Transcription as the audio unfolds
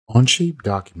Onshape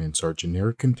documents are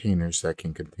generic containers that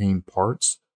can contain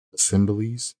parts,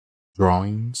 assemblies,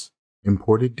 drawings,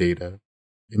 imported data,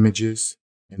 images,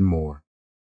 and more.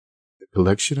 The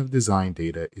collection of design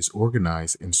data is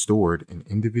organized and stored in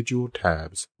individual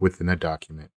tabs within a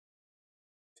document.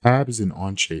 Tabs in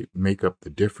Onshape make up the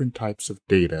different types of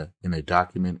data in a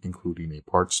document, including a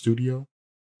part studio,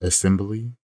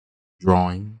 assembly,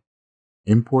 drawing,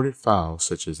 imported files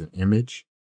such as an image,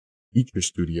 feature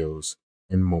studios,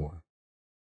 and more.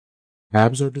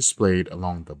 Tabs are displayed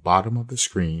along the bottom of the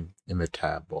screen in the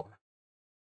tab bar.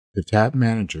 The tab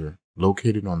manager,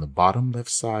 located on the bottom left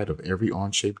side of every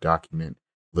Onshape document,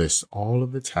 lists all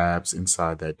of the tabs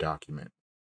inside that document.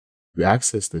 To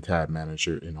access the tab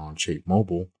manager in Onshape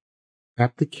Mobile,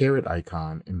 tap the caret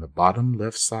icon in the bottom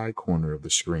left side corner of the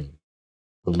screen.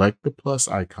 Select the plus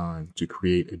icon to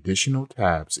create additional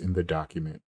tabs in the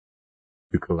document.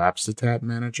 To collapse the tab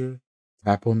manager,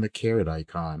 tap on the caret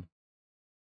icon.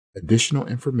 Additional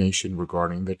information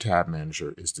regarding the tab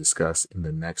manager is discussed in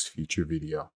the next future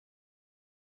video.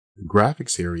 The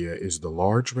graphics area is the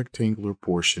large rectangular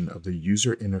portion of the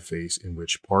user interface in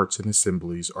which parts and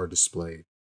assemblies are displayed.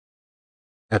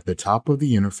 At the top of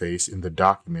the interface in the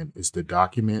document is the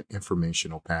Document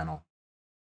Informational panel.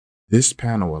 This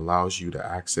panel allows you to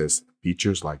access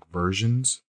features like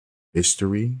versions,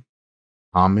 history,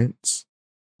 comments,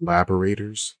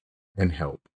 collaborators, and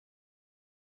help.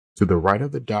 To the right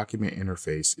of the document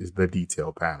interface is the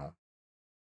Detail panel.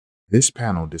 This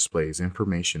panel displays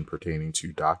information pertaining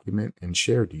to document and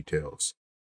share details.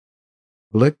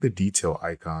 Select the Detail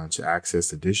icon to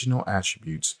access additional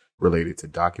attributes related to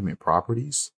document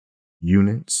properties,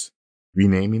 units,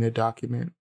 renaming a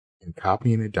document, and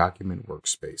copying a document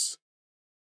workspace.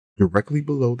 Directly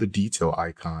below the Detail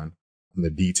icon on the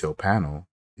Detail panel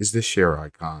is the Share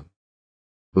icon.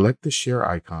 Select the Share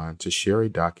icon to share a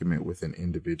document with an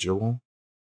individual,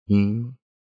 team,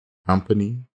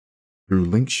 company, through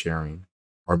link sharing,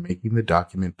 or making the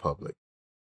document public.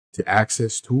 To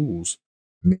access tools,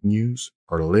 menus,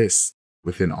 or lists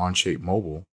within Onshape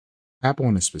Mobile, tap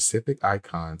on a specific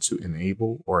icon to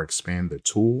enable or expand the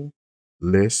tool,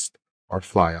 list, or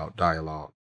flyout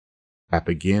dialog. Tap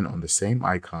again on the same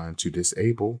icon to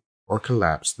disable or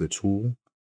collapse the tool,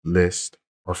 list,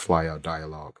 or flyout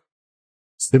dialog.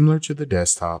 Similar to the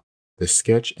desktop, the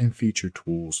Sketch and Feature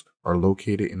tools are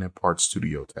located in a Part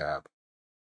Studio tab.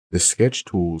 The Sketch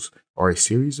tools are a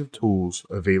series of tools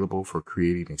available for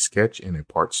creating a sketch in a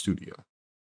Part Studio.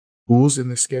 Tools in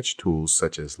the Sketch tools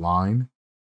such as line,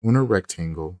 corner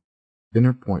rectangle,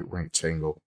 center point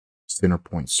rectangle, center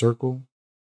point circle,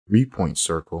 3-point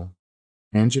circle,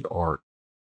 tangent arc,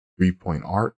 3-point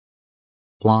arc,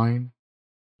 spline,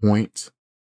 point,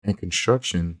 and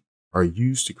construction are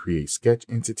used to create sketch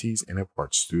entities in a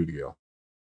Part Studio.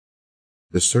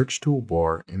 The search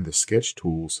toolbar in the Sketch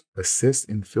tools assists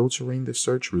in filtering the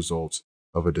search results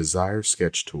of a desired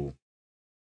sketch tool.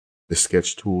 The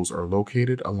Sketch tools are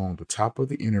located along the top of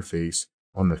the interface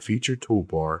on the Feature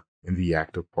toolbar in the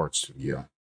active Part Studio.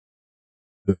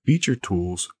 The Feature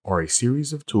tools are a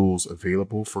series of tools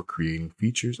available for creating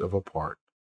features of a part.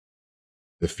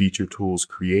 The Feature tools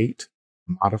create,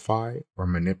 modify, or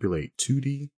manipulate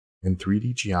 2D and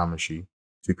 3D geometry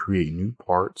to create new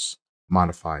parts,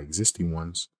 modify existing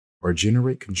ones, or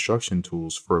generate construction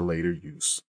tools for later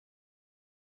use.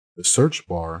 The search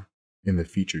bar in the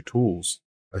Feature tools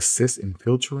assists in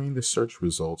filtering the search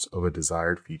results of a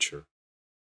desired feature.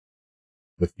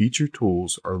 The Feature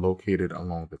tools are located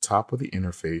along the top of the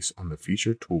interface on the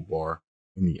Feature toolbar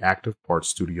in the Active Part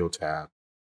Studio tab.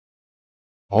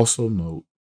 Also note,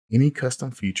 any custom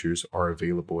features are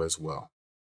available as well.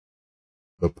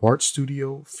 The Part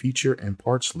Studio feature and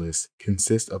parts list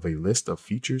consists of a list of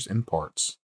features and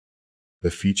parts.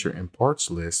 The feature and parts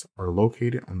lists are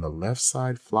located on the left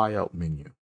side flyout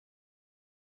menu.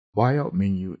 Flyout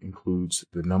menu includes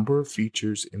the number of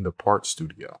features in the Part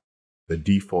Studio, the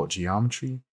default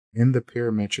geometry, and the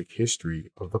parametric history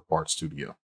of the Part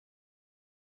Studio.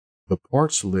 The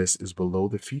parts list is below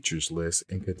the features list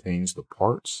and contains the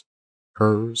parts,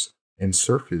 curves, and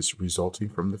surface resulting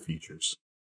from the features.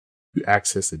 To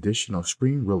access additional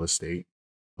screen real estate,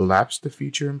 collapse the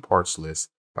feature and parts list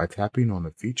by tapping on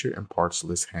the Feature and Parts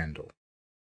List handle.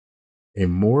 A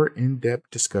more in-depth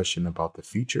discussion about the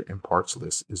feature and parts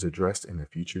list is addressed in a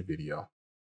future video.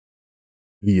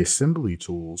 The Assembly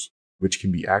tools, which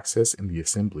can be accessed in the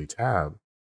Assembly tab,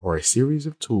 are a series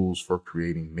of tools for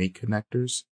creating mate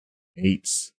connectors,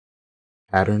 mates,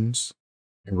 patterns,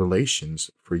 and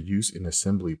relations for use in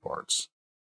assembly parts.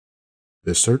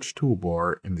 The search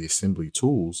toolbar in the Assembly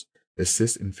tools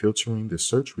assists in filtering the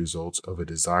search results of a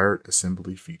desired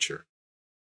assembly feature.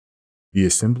 The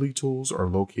assembly tools are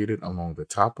located along the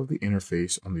top of the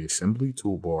interface on the Assembly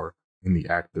toolbar in the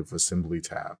Active Assembly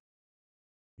tab.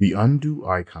 The undo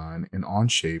icon in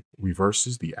Onshape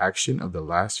reverses the action of the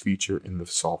last feature in the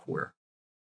software.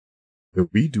 The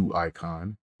redo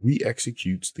icon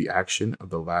re-executes the action of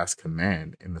the last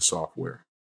command in the software.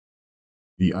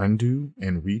 The undo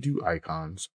and redo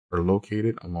icons are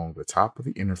located along the top of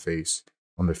the interface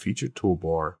on the Featured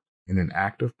toolbar in an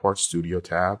Active Parts Studio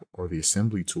tab or the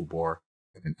Assembly toolbar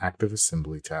in an Active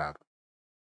Assembly tab.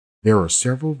 There are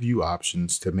several view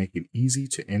options to make it easy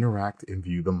to interact and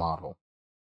view the model.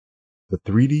 The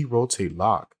 3D Rotate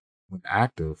Lock, when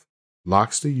active,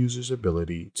 locks the user's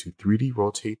ability to 3D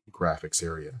rotate the graphics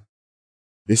area.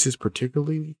 This is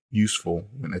particularly useful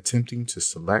when attempting to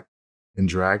select and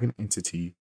drag an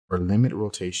entity or limit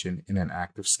rotation in an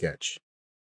active sketch.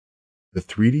 The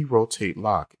 3D Rotate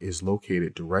Lock is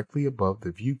located directly above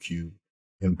the view cube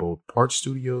in both Part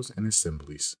Studios and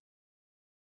Assemblies.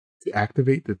 To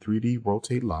activate the 3D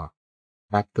Rotate Lock,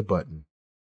 tap the button.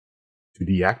 To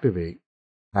deactivate,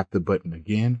 tap the button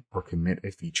again or commit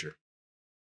a feature.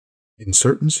 In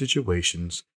certain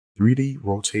situations, 3D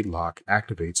Rotate Lock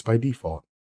activates by default.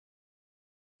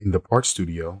 In the Part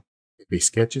Studio, if a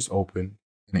sketch is open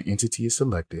and an entity is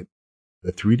selected,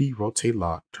 the 3D Rotate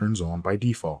Lock turns on by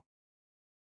default.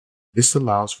 This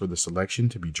allows for the selection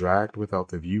to be dragged without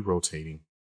the view rotating.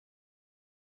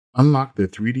 Unlock the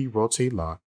 3D Rotate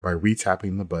Lock by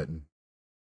re-tapping the button.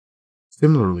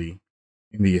 Similarly,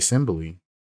 in the assembly,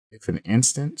 if an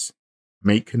instance,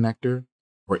 make connector,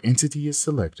 or entity is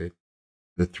selected,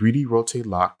 the 3D Rotate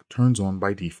Lock turns on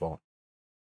by default.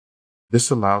 This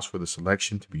allows for the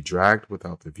selection to be dragged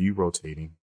without the view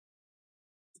rotating.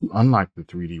 To unlock the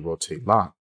 3D Rotate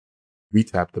Lock,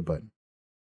 re-tap the button.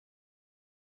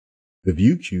 The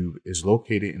view cube is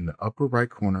located in the upper right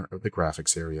corner of the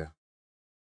graphics area.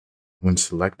 When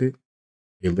selected,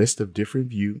 a list of different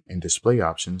view and display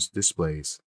options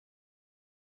displays.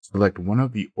 Select one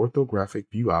of the orthographic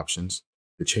view options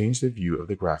to change the view of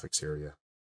the graphics area.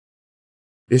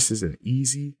 This is an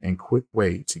easy and quick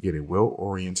way to get a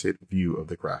well-oriented view of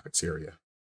the graphics area.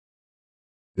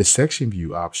 The section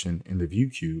view option in the view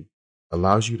cube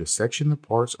allows you to section the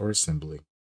parts or assembly.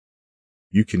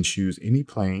 You can choose any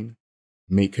plane,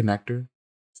 make connector,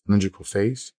 cylindrical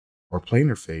face, or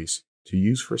planar face to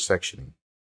use for sectioning.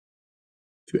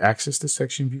 To access the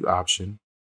section view option,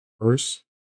 first,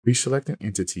 pre-select an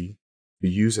entity to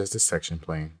use as the section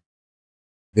plane.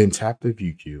 Then tap the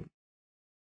view cube.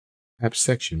 Tap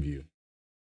Section View.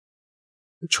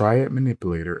 The triad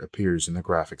manipulator appears in the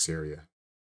graphics area.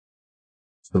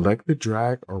 Select the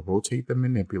drag or rotate the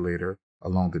manipulator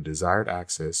along the desired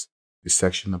axis to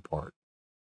section the part.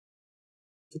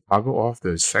 To toggle off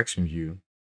the section view,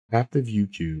 tap the view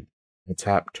cube and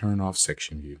tap Turn off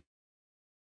section view.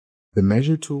 The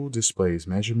Measure tool displays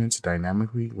measurements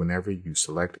dynamically whenever you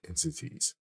select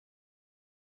entities.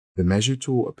 The Measure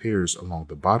tool appears along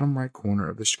the bottom right corner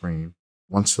of the screen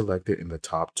once selected in the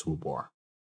top toolbar.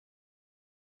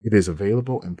 It is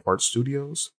available in Part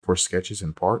Studios for sketches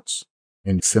and parts,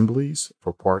 and Assemblies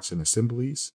for parts and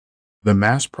assemblies. The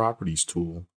Mask Properties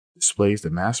tool displays the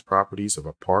mask properties of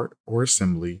a part or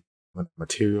assembly when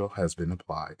material has been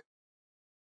applied.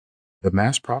 The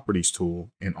Mask Properties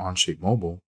tool in Onshape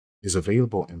Mobile is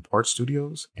available in Part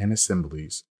Studios and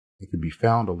Assemblies and can be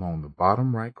found along the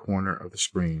bottom right corner of the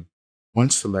screen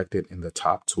once selected in the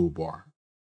top toolbar.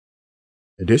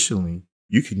 Additionally,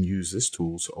 you can use this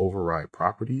tool to override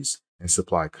properties and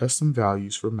supply custom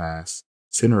values for mass,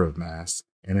 center of mass,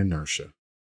 and inertia.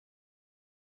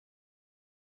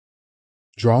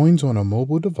 Drawings on a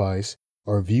mobile device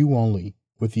are view-only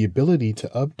with the ability to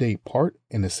update part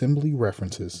and assembly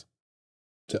references.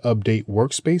 To update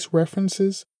workspace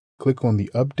references, click on the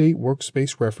Update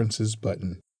Workspace References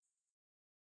button.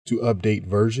 To update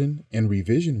version and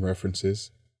revision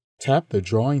references, tap the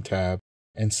Drawing tab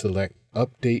and select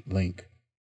Update Link.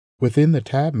 Within the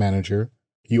Tab Manager,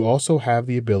 you also have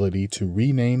the ability to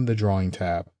rename the Drawing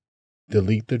tab,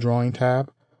 delete the Drawing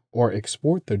tab, or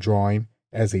export the drawing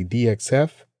as a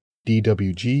DXF,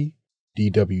 DWG,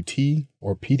 DWT,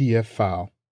 or PDF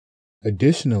file.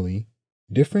 Additionally,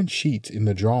 different sheets in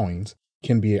the drawings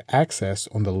can be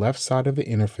accessed on the left side of the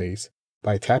interface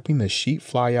by tapping the Sheet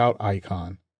Flyout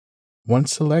icon.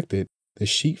 Once selected, the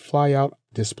Sheet Flyout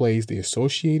displays the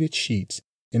associated sheets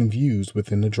and views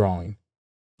within the drawing.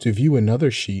 To view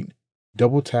another sheet,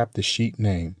 double-tap the sheet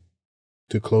name.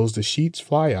 To close the sheet's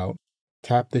flyout,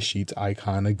 tap the sheet's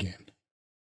icon again.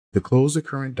 To close the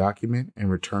current document and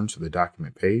return to the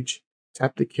document page,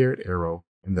 tap the caret arrow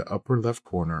in the upper left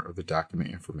corner of the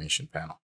document information panel.